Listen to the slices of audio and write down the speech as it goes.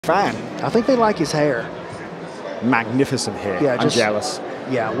fan. I think they like his hair. Magnificent hair. Yeah, I'm jealous.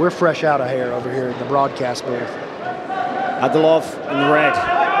 Yeah, we're fresh out of hair over here at the broadcast booth. Adilov in the red,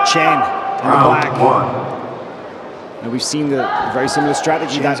 Chen in the black. And we've seen the very similar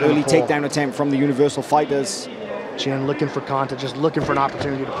strategy, Chen's that early pull. takedown attempt from the Universal Fighters. Chen looking for contact, just looking for an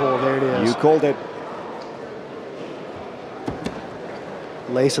opportunity to pull. There it is. You called it.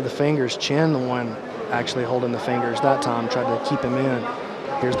 Lace of the fingers. Chen, the one actually holding the fingers that time, tried to keep him in.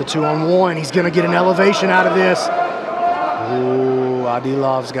 Here's the 2-on-1. He's going to get an elevation out of this. Ooh,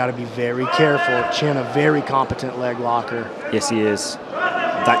 Adilov's got to be very careful. Chen, a very competent leg locker. Yes, he is.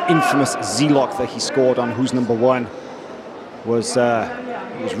 That infamous Z-lock that he scored on Who's Number One was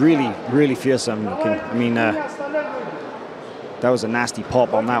really, really fearsome looking. I mean, that was a nasty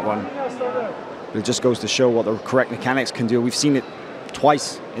pop on that one. But it just goes to show what the correct mechanics can do. We've seen it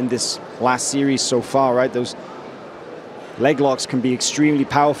twice in this last series so far, right? Those leg locks can be extremely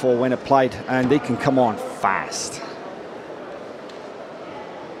powerful when applied, and they can come on fast.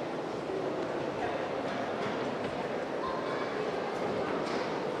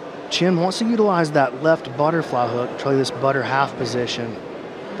 Chen wants to utilize that left butterfly hook, try this butter half position,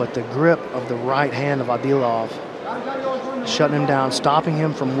 but the grip of the right hand of Adilov shutting him down, stopping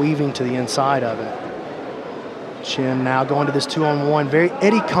him from weaving to the inside of it. Chen now going to this 2-on-1, very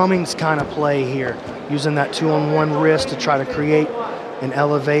Eddie Cummings kind of play here, using that 2-on-1 wrist to try to create an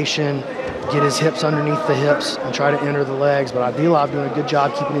elevation, get his hips underneath the hips and try to enter the legs. But Adilov doing a good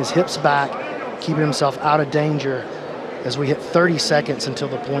job keeping his hips back, keeping himself out of danger as we hit 30 seconds until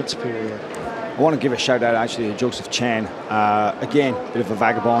the points period. I want to give a shout out actually to Jozef Chen. Again, bit of a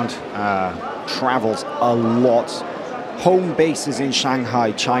vagabond, travels a lot. Home base is in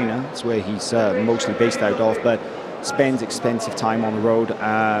Shanghai, China. That's where he's mostly based out of, but spends expensive time on the road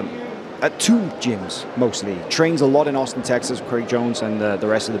at 2 gyms mostly. Trains a lot in Austin, Texas with Craig Jones and the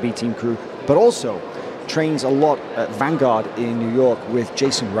rest of the B-Team crew, but also trains a lot at Vanguard in New York with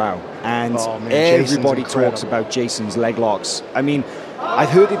Jason Rao. And everybody talks about Jason's leg locks. I mean, I've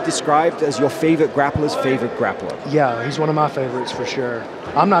heard it described as your favorite grappler's favorite grappler. Yeah, he's one of my favorites for sure.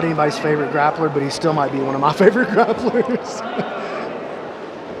 I'm not anybody's favorite grappler, but he still might be one of my favorite grapplers.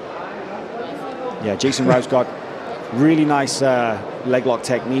 Yeah, Jason Rao's got really nice leg lock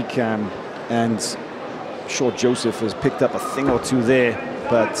technique, and I'm sure Jozef has picked up a thing or two there,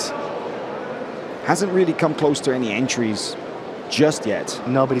 but hasn't really come close to any entries just yet.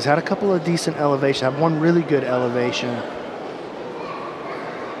 No, but he's had a couple of decent elevations. Had one really good elevation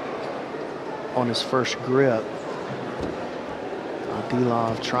on his first grip.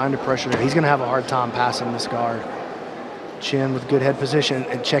 Adilov trying to pressure there. He's going to have a hard time passing this guard. Chen with good head position,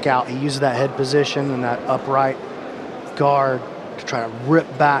 and check out, he uses that head position and that upright guard to try to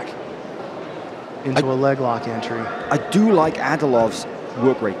rip back into a leg lock entry. I do like Adilov's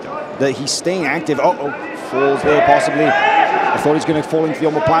work rate though, that he's staying active. Falls there possibly. I thought he's going to fall into the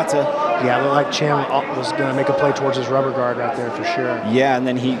omoplata. Yeah, it looked like Chen was going to make a play towards his rubber guard right there for sure. Yeah, and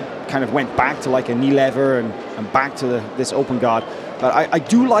then he kind of went back to like a knee lever and back to this open guard. But I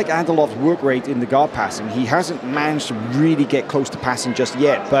do like Adilov's work rate in the guard passing. He hasn't managed to really get close to passing just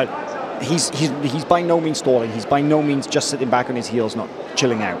yet, but he's by no means stalling. He's by no means just sitting back on his heels, not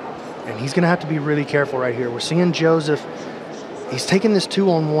chilling out. And he's going to have to be really careful right here. We're seeing Jozef. He's taking this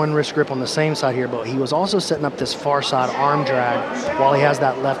 2-on-1 wrist grip on the same side here, but he was also setting up this far side arm drag while he has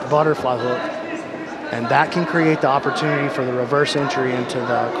that left butterfly hook. And that can create the opportunity for the reverse entry into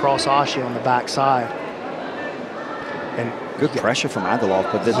the cross ashi on the back side. And good pressure from Adilov,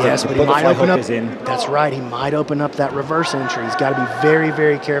 but the he might open up. Is in. That's right. He might open up that reverse entry. He's got to be very,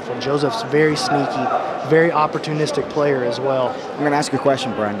 very careful. Jozef's very sneaky, very opportunistic player as well. I'm going to ask you a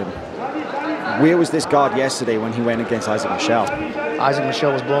question, Brandon. Where was this guard yesterday when he went against Isaac Michel? Isaac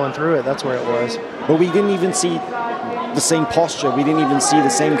Michel was blowing through it. That's where it was. But we didn't even see the same posture. We didn't even see the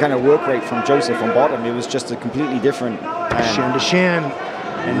same kind of work rate from Jozef on bottom. It was just a completely different. Shin to shin.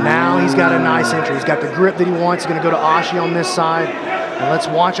 And now he's got a nice entry. He's got the grip that he wants. He's going to go to ashi on this side. And let's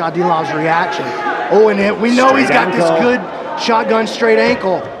watch Adilov's reaction. Oh, and we know straight he's got ankle. this good shotgun straight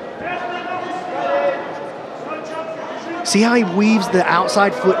ankle. See how he weaves the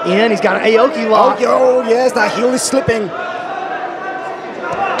outside foot in? He's got an Aoki lock. Oh, yes, that heel is slipping.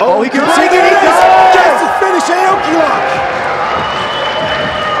 Oh, he can take it. He gets to finish Aoki lock.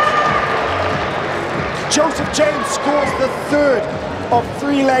 Jozef Chen scores the 3rd of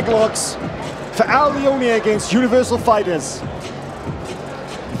 3 leg locks for Al Leone against Universal Fighters.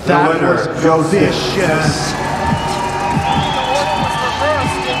 That was vicious.